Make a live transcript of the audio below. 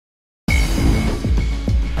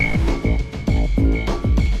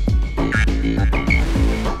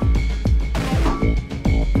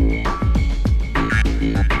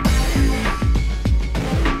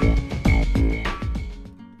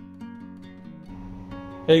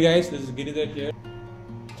Hey guys, this is Giridhar here.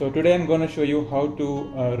 So today I'm going to show you how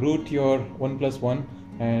to root your Oneplus One,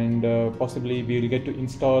 and possibly we will get to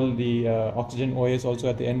install the Oxygen OS also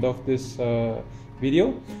at the end of this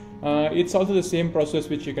video. It's also the same process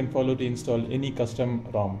which you can follow to install any custom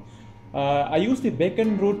ROM. I use the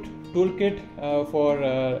Bacon Root toolkit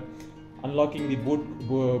for unlocking the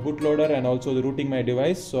bootloader and also the rooting my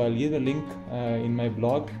device. So I'll give a link in my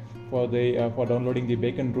blog for downloading the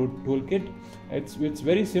Bacon Root toolkit. It's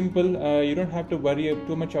very simple. You don't have to worry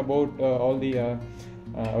too much about all the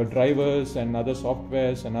drivers and other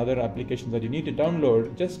softwares and other applications that you need to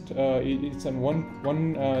download. Just it's a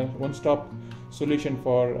one-stop solution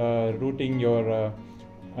for rooting your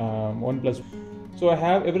Oneplus. So I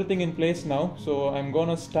have everything in place now. So I'm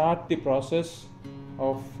gonna start the process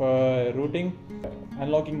of rooting.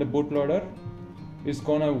 Unlocking the bootloader is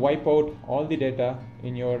gonna wipe out all the data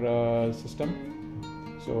in your system.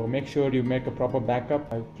 So make sure you make a proper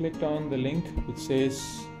backup. I've clicked on the link. It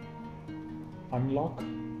says unlock,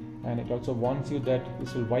 and it also warns you that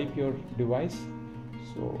this will wipe your device.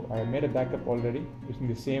 So I made a backup already using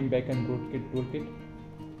the same Bacon Root toolkit.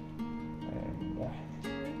 And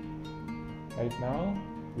right now,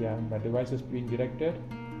 yeah, my device is being directed.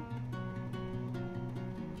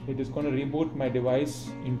 It is going to reboot my device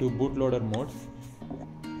into bootloader mode.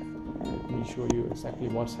 Let me show you exactly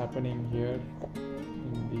what's happening here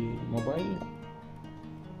in the mobile.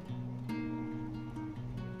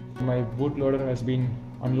 My bootloader has been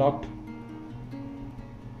unlocked.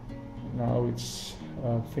 Now it's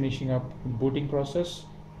finishing up the booting process.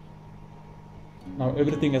 Now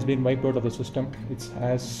everything has been wiped out of the system. It's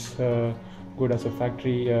as good as a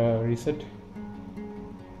factory reset.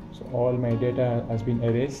 So all my data has been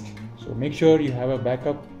erased. So make sure you have a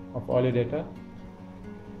backup of all your data.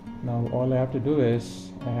 Now all I have to do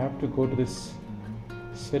is I have to go to this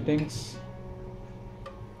settings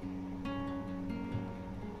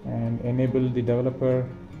and enable the developer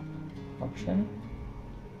option.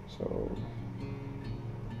 So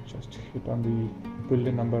just hit on the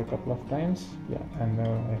build-in number a couple of times, yeah, and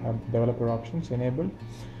I have developer options enabled.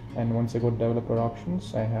 And once I go to developer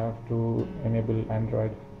options, I have to enable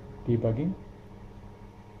Android debugging.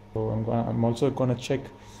 So I'm also gonna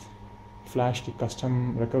flash the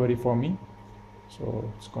custom recovery for me. So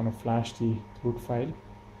it's gonna flash the root file.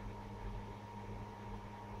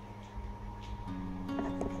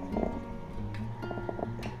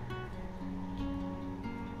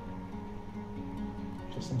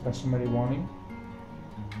 Just some customary warning.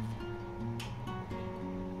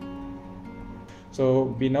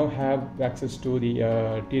 So we now have access to the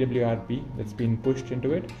TWRP that's been pushed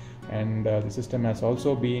into it, and the system has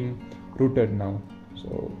also been rooted now.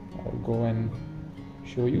 So I'll go and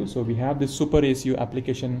show you. So we have this Super ACU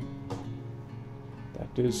application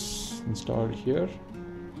that is installed here.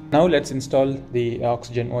 Now let's install the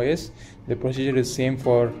Oxygen OS. The procedure is same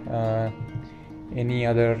for any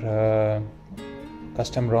other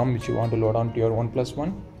custom ROM which you want to load onto your Oneplus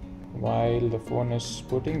One. While the phone is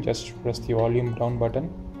booting, just press the volume down button,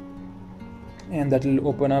 and that will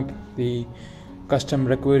open up the custom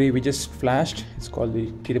recovery we just flashed. It's called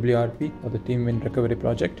the TWRP, or the Team Win Recovery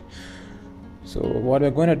Project. So what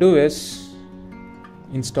we're going to do is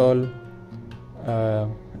install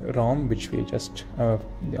ROM which we just the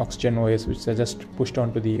Oxygen OS which I just pushed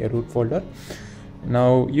onto the root folder.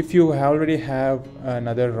 Now if you already have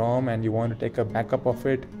another ROM and you want to take a backup of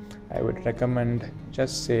it, I would recommend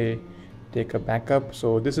just say take a backup.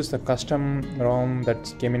 So this is the custom ROM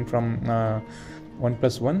that came in from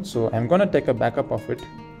Oneplus One, so I'm gonna take a backup of it.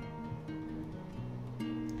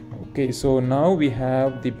 Okay, so now we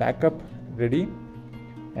have the backup ready,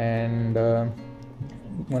 and I'm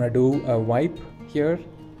gonna do a wipe here.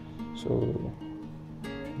 So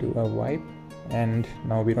do a wipe, and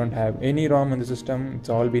now we don't have any ROM in the system. It's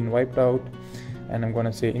all been wiped out, and I'm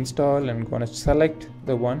gonna say install, and I'm gonna select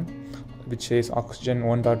the one which says Oxygen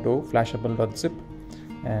 1.0 flashable.zip,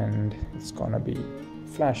 and it's gonna be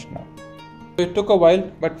flashed now. It took a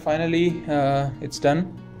while, but finally it's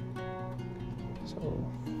done. So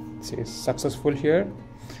it says successful here.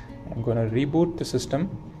 I'm gonna reboot the system.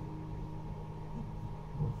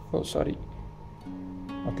 Oh, sorry.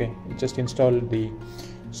 Okay, it just installed the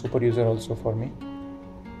super user also for me.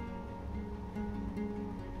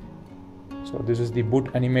 So this is the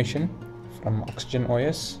boot animation from Oxygen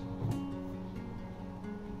OS.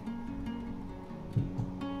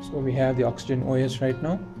 So we have the Oxygen OS right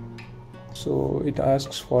now. So it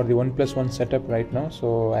asks for the Oneplus One setup right now.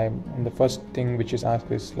 So and the first thing which is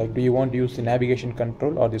asked is like, do you want to use the navigation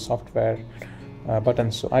control or the software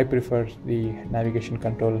buttons? So I prefer the navigation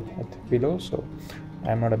control below. So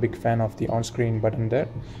I'm not a big fan of the on-screen button there,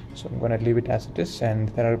 so I'm going to leave it as it is. And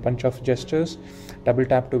there are a bunch of gestures: double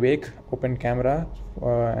tap to wake, open camera,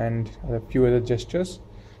 and a few other gestures.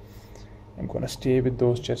 I'm going to stay with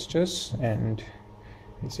those gestures, and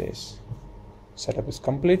it says setup is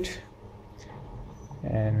complete.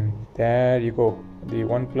 And there you go, the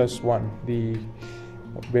Oneplus One,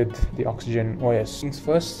 with the Oxygen OS. Things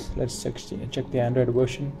first, let's check the Android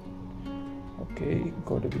version. Okay,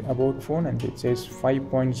 go to the about phone, and it says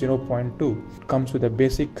 5.0.2. It comes with the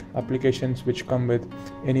basic applications which come with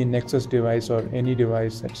any Nexus device or any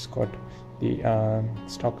device that's got the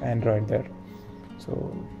stock Android there.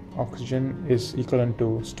 So Oxygen is equivalent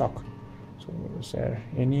to stock. So is there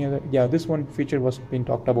any other? Yeah, this one feature was being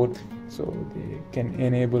talked about. So they can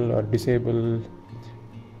enable or disable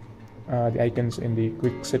the icons in the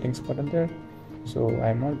quick settings button there. So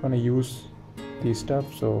I'm not going to use these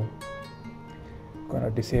stuff, so I'm going to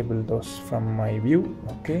disable those from my view.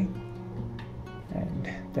 Okay, and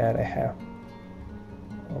there I have.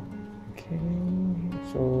 Okay,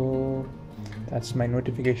 so that's my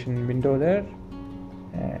notification window there,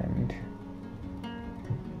 and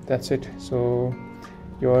that's it. So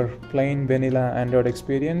your plain vanilla Android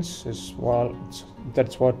experience is, well,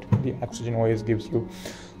 that's what the Oxygen OS gives you.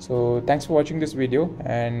 So thanks for watching this video,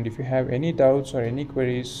 and if you have any doubts or any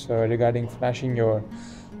queries regarding flashing your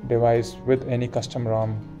device with any custom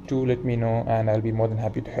ROM, do let me know, and I'll be more than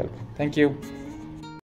happy to help. Thank you.